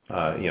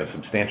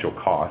substantial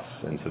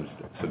costs and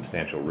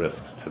substantial risks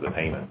to the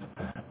payment.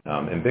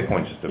 And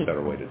Bitcoin's just a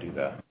better way to do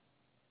that.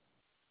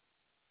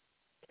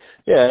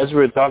 Yeah, as we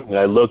were talking,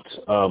 I looked,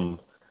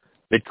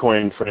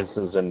 Bitcoin, for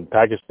instance, in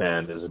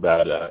Pakistan is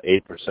about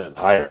 8%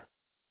 higher.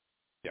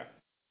 Yeah.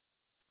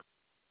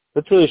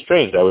 That's really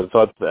strange. I would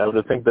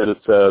think that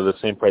it's the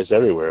same price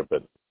everywhere,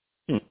 but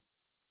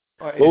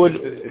Well,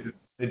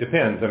 it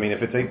depends. I mean,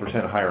 if it's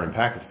 8% higher in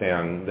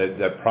Pakistan,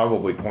 that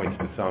probably points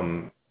to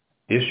some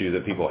issue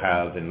that people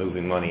have in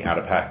moving money out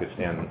of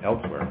Pakistan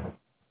elsewhere.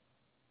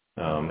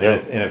 And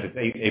if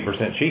it's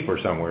 8% cheaper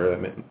somewhere,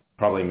 that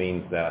probably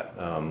means that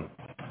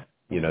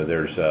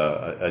there's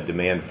a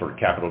demand for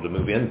capital to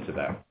move into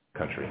that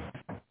country.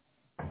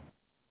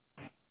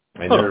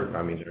 And there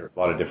are a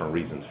lot of different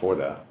reasons for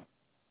that.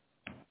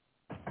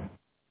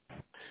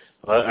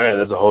 Well, all right,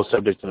 that's a whole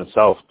subject in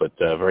itself, but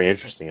very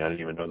interesting. I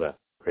didn't even know that.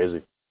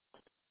 Crazy.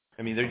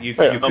 I mean, you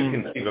could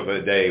conceive of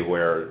a day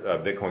where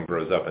Bitcoin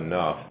grows up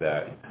enough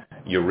that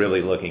you're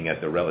really looking at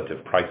the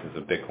relative prices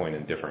of Bitcoin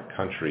in different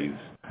countries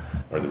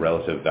or the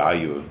relative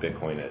value of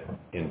Bitcoin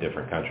in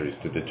different countries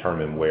to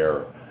determine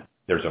where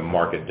there's a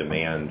market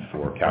demand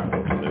for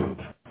capital to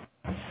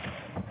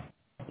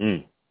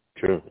move.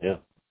 True, yeah.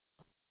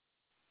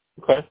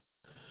 Okay.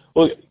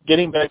 Well,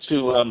 getting back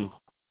to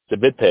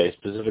BitPay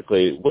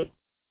specifically,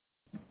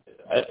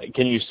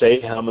 can you say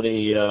how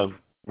many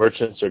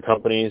merchants or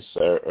companies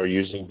are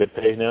using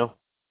BitPay now,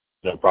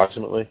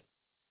 approximately?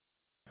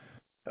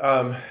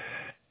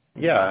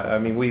 Yeah, I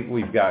mean,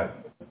 we've got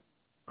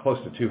close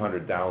to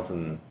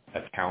 200,000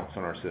 accounts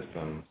on our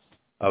system.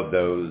 Of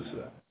those,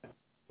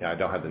 I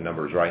don't have the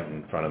numbers right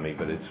in front of me,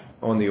 but it's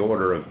on the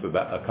order of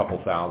about a couple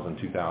thousand,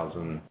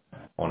 2,000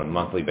 on a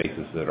monthly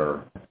basis that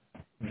are,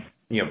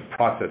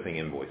 processing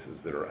invoices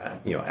that are,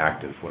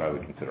 active, what I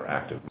would consider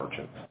active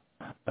merchants.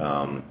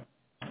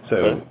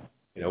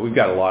 We've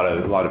got a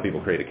lot of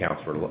people create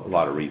accounts for a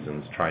lot of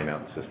reasons, trying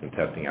out the system,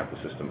 testing out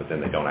the system, but then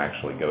they don't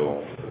actually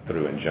go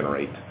through and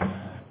generate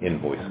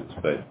invoices.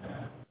 But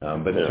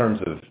in terms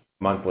of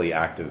monthly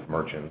active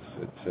merchants,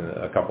 it's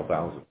a couple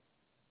thousand.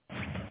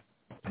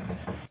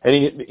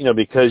 Any,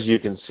 because you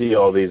can see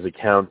all these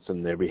accounts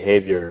and their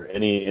behavior,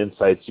 any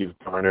insights you've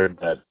garnered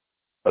that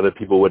other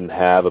people wouldn't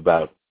have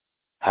about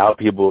how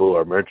people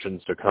or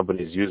merchants or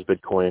companies use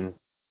Bitcoin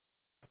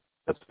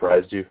that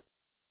surprised you?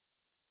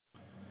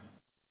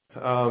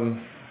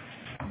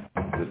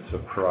 It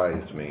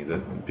surprised me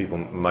that people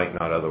might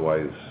not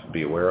otherwise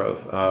be aware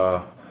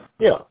of.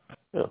 Yeah.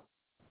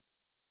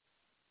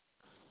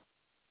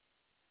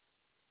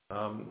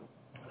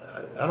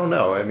 I don't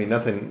know. I mean,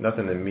 nothing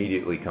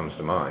immediately comes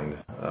to mind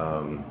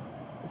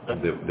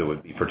that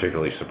would be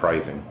particularly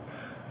surprising.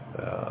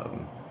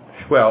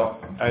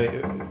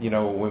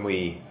 When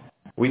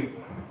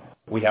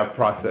we have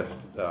processed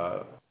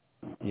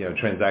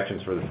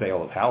transactions for the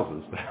sale of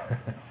houses,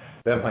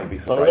 that might be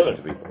surprising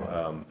to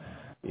people.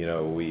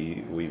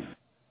 We've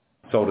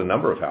sold a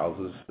number of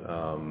houses,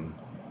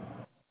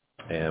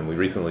 and we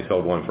recently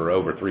sold one for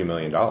over $3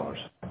 million.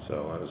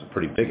 So it was a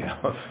pretty big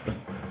house.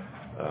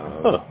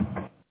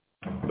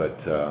 But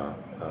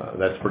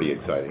that's pretty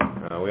exciting.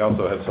 We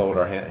also have sold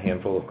our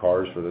handful of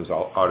cars for those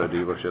auto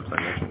dealerships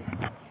I mentioned.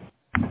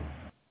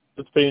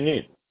 That's pretty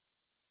neat.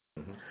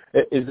 Mm-hmm.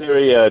 Is there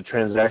a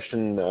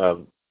transaction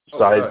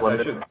size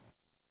limit?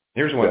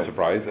 Here's one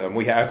surprise.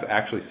 We have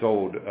actually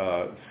sold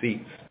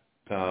seats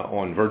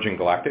on Virgin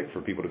Galactic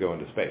for people to go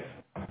into space.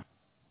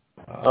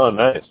 Oh,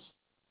 nice.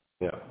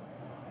 Yeah.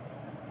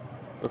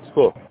 That's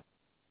cool.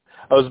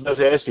 I was about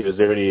to ask you, is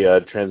there any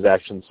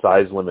transaction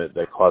size limit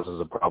that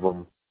causes a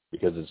problem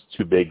because it's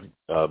too big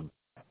for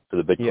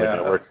the Bitcoin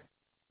network?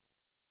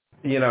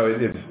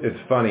 It's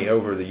funny,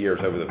 over the years,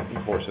 over the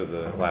course of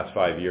the last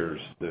 5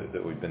 years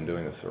that we've been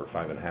doing this, or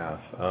 5.5,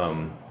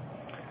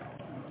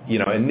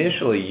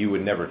 initially you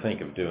would never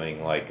think of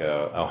doing like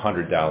a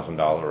 $100,000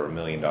 or $1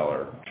 million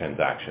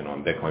transaction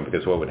on Bitcoin,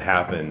 because what would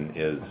happen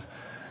is,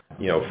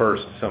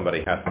 first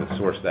somebody has to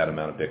source that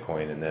amount of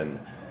Bitcoin, and then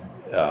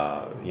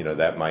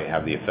that might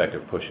have the effect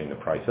of pushing the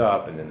price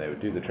up, and then they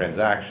would do the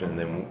transaction.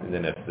 And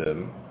then if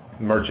the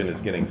merchant is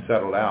getting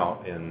settled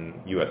out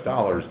in U.S.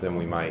 dollars, then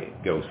we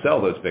might go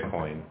sell those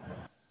Bitcoin,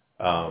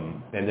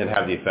 and then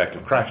have the effect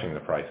of crashing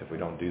the price if we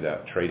don't do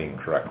that trading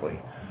correctly.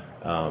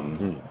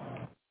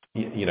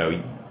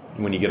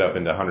 When you get up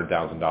into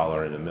 $100,000 and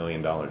 $1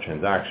 million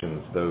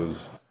transactions, those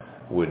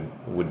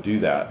would do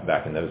that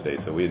back in those days.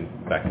 So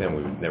back then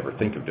we would never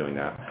think of doing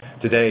that.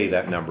 Today,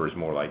 that number is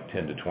more like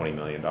 $10 to $20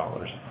 million.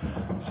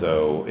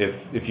 So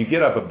if you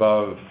get up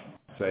above,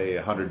 say,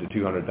 $100,000 to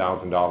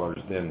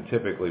 $200,000, then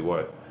typically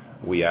what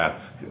we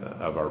ask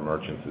of our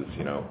merchants is,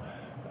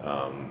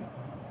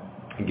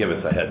 give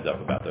us a heads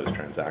up about those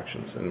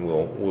transactions, and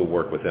we'll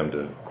work with them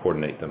to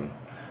coordinate them,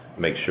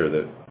 make sure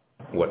that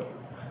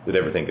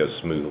everything goes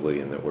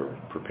smoothly and that we're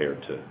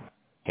prepared to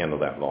handle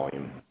that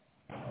volume.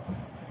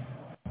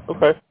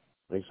 Okay,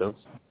 makes sense.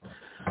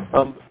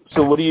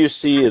 So what do you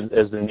see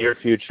as the near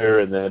future,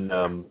 and then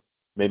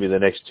maybe the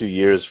next 2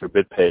 years for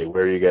BitPay?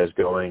 Where are you guys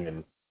going,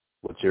 and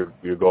what's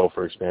your goal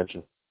for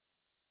expansion?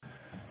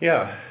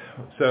 Yeah,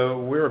 so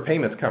we're a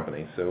payments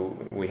company. So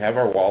we have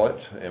our wallet,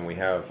 and we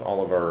have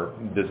all of our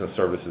business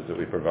services that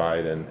we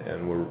provide,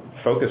 and we're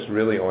focused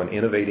really on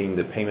innovating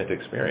the payment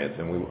experience.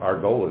 And our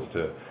goal is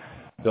to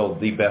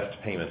build the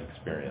best payment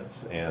experience,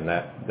 and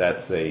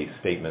that's a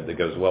statement that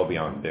goes well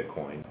beyond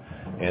Bitcoin.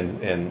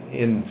 And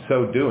in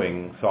so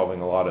doing,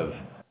 solving a lot of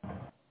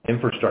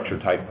infrastructure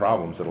type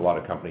problems that a lot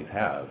of companies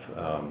have,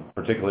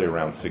 particularly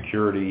around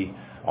security,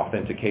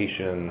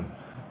 authentication.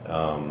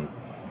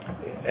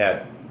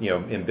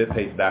 In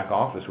BitPay's back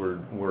office, we're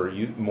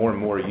more and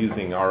more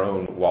using our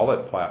own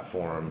wallet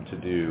platform to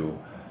do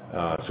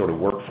sort of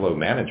workflow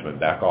management,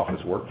 back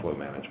office workflow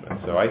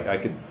management. So I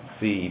could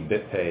see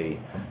BitPay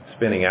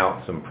spinning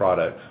out some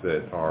products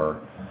that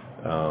are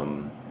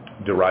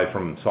derived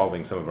from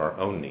solving some of our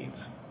own needs.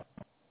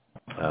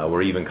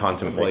 We're even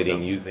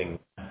contemplating using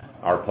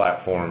our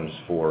platforms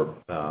for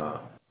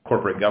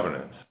corporate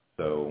governance.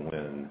 So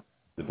when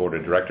the board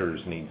of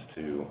directors needs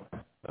to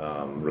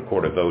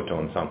record a vote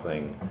on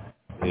something,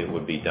 it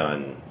would be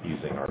done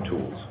using our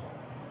tools.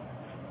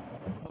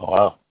 Oh,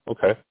 wow.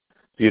 Okay.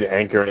 So you'd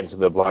anchor into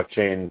the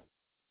blockchain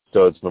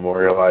so it's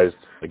memorialized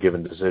a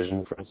given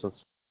decision, for instance?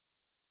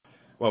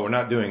 Well, we're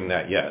not doing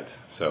that yet.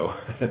 So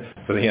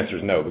the answer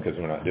is no, because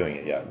we're not doing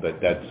it yet. But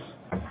that's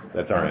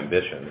our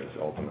ambition, is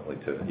ultimately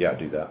to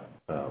do that.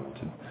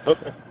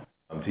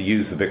 To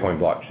use the Bitcoin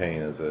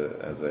blockchain as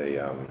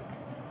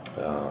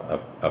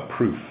a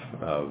proof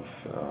of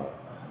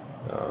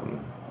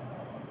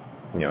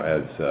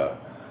as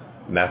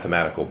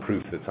mathematical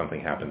proof that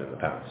something happened in the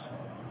past.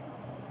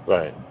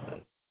 Right.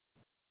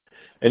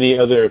 Any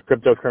other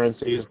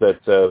cryptocurrencies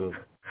that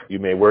you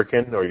may work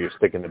in, or you're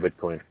sticking to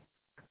Bitcoin?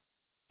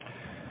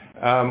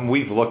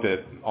 We've looked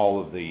at all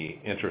of the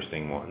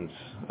interesting ones,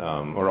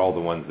 or all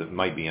the ones that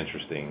might be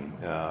interesting.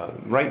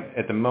 Right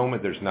at the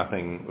moment, there's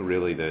nothing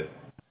really that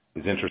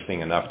is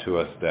interesting enough to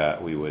us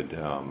that we would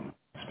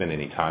spend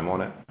any time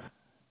on it.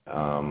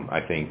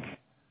 I think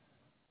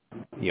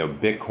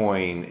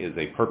Bitcoin is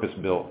a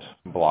purpose-built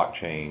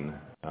blockchain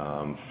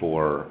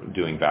for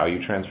doing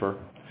value transfer,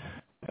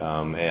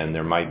 and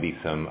there might be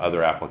some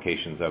other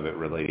applications of it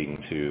relating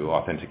to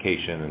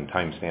authentication and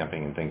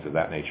timestamping and things of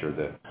that nature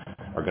that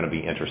are going to be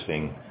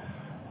interesting.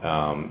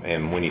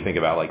 And when you think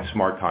about like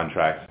smart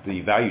contracts,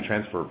 the value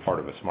transfer part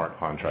of a smart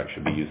contract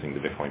should be using the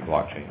Bitcoin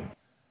blockchain.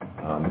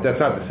 That's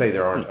not to say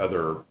there aren't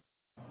other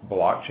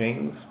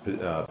blockchains,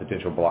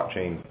 potential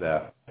blockchains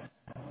that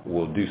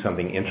will do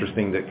something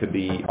interesting that could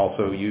be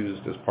also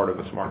used as part of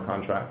a smart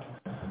contract.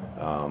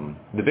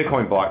 The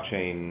Bitcoin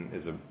blockchain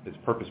is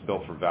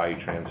purpose-built for value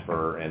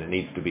transfer, and it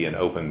needs to be an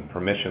open,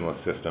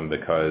 permissionless system,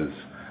 because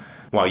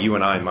while you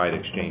and I might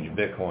exchange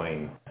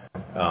Bitcoin,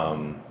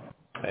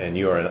 and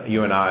you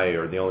and I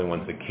are the only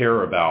ones that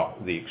care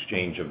about the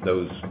exchange of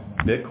those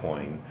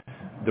Bitcoin,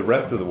 the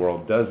rest of the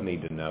world does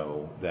need to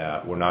know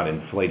that we're not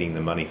inflating the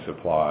money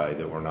supply,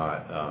 that we're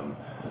not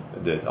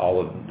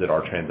that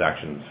our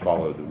transactions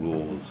follow the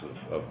rules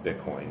of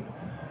Bitcoin.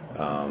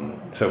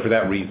 So for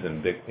that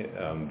reason,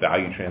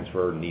 value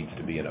transfer needs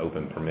to be an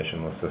open,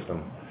 permissionless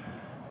system.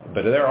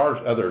 But there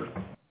are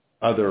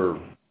other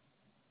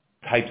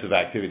types of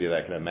activity that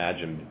I can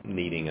imagine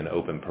needing an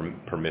open,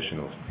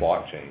 permissionless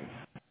blockchain.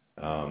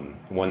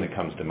 One that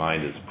comes to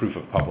mind is proof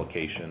of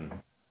publication.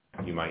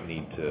 You might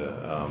need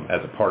to,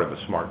 as a part of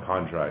a smart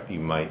contract, you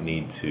might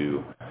need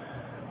to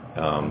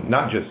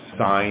not just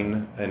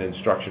sign an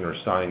instruction or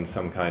sign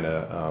some kind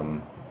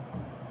of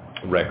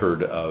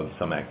record of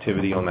some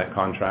activity on that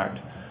contract.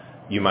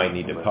 You might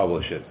need to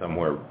publish it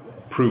somewhere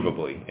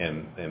provably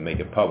and make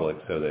it public,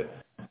 so that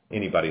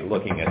anybody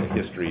looking at the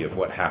history of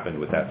what happened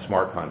with that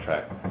smart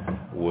contract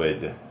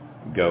would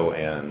go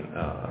and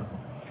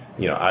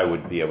I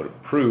would be able to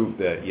prove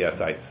that, yes,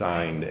 I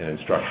signed an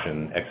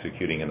instruction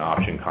executing an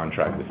option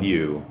contract with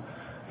you,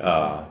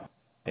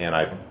 and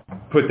I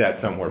put that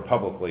somewhere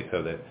publicly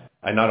so that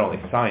I not only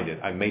signed it,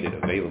 I made it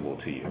available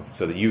to you,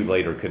 so that you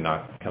later could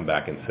not come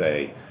back and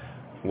say,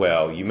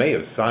 well, you may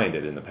have signed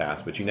it in the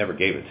past, but you never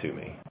gave it to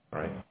me,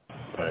 right?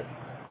 Right.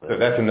 So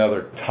that's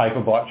another type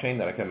of blockchain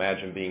that I can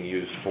imagine being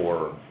used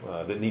for,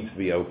 that needs to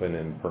be open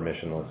and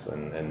permissionless,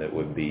 and that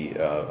would be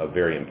a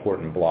very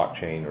important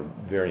blockchain or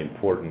very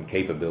important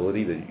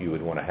capability that you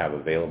would want to have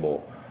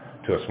available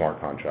to a smart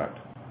contract.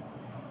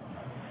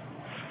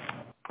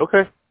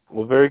 Okay.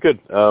 Well, very good.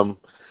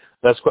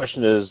 Last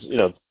question is,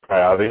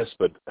 probably obvious,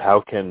 but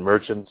how can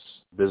merchants,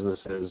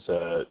 businesses,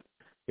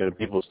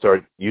 people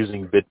start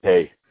using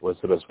BitPay, what's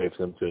the best way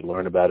for them to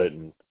learn about it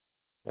and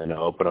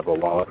open up a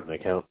wallet and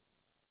account?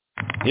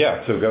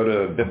 Yeah, so go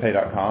to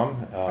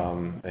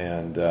bitpay.com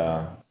and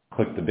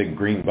click the big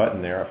green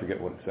button there. I forget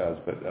what it says,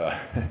 but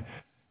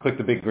click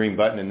the big green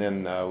button, and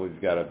then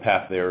we've got a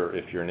path there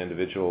if you're an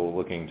individual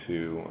looking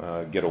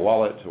to get a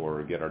wallet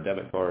or get our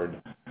debit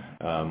card,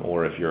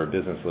 or if you're a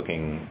business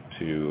looking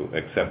to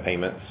accept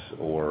payments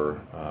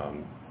or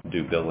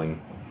do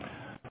billing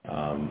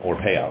or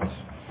payouts.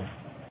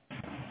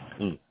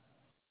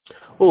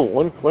 Well,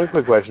 one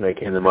quick question that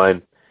came to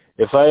mind.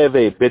 If I have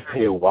a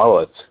BitPay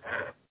wallet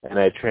and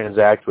I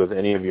transact with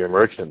any of your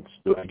merchants,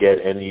 do I get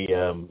any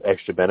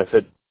extra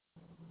benefit?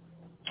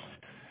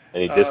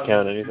 Any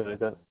discount, anything like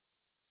that?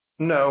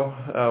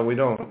 No, we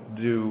don't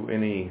do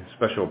any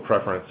special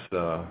preference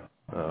for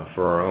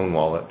our own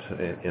wallet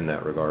in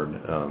that regard.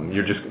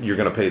 You're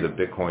going to pay the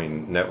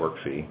Bitcoin network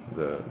fee,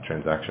 the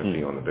transaction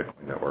fee on the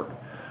Bitcoin network,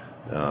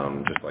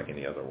 just like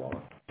any other wallet.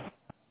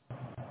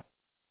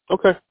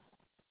 Okay.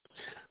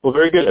 Well,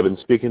 very good. I've been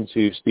speaking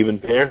to Stephen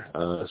Payer,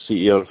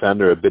 CEO and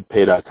founder of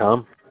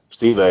BitPay.com.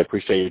 Steve, I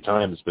appreciate your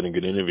time. It's been a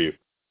good interview.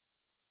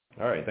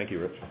 All right. Thank you,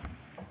 Rich.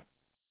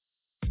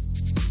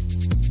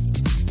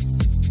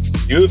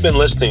 You have been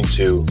listening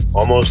to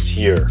Almost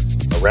Here,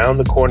 Around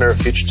the Corner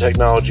Future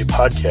Technology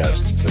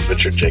podcast with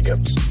Richard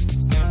Jacobs.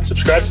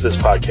 Subscribe to this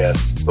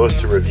podcast, post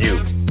a review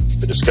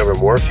to discover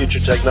more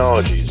future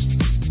technologies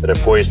that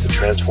are poised to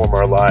transform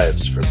our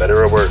lives for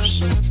better or worse,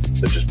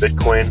 such as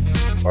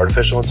Bitcoin,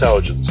 artificial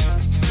intelligence,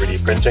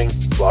 3D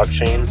printing,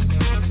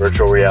 blockchain,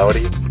 virtual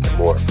reality, and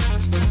more.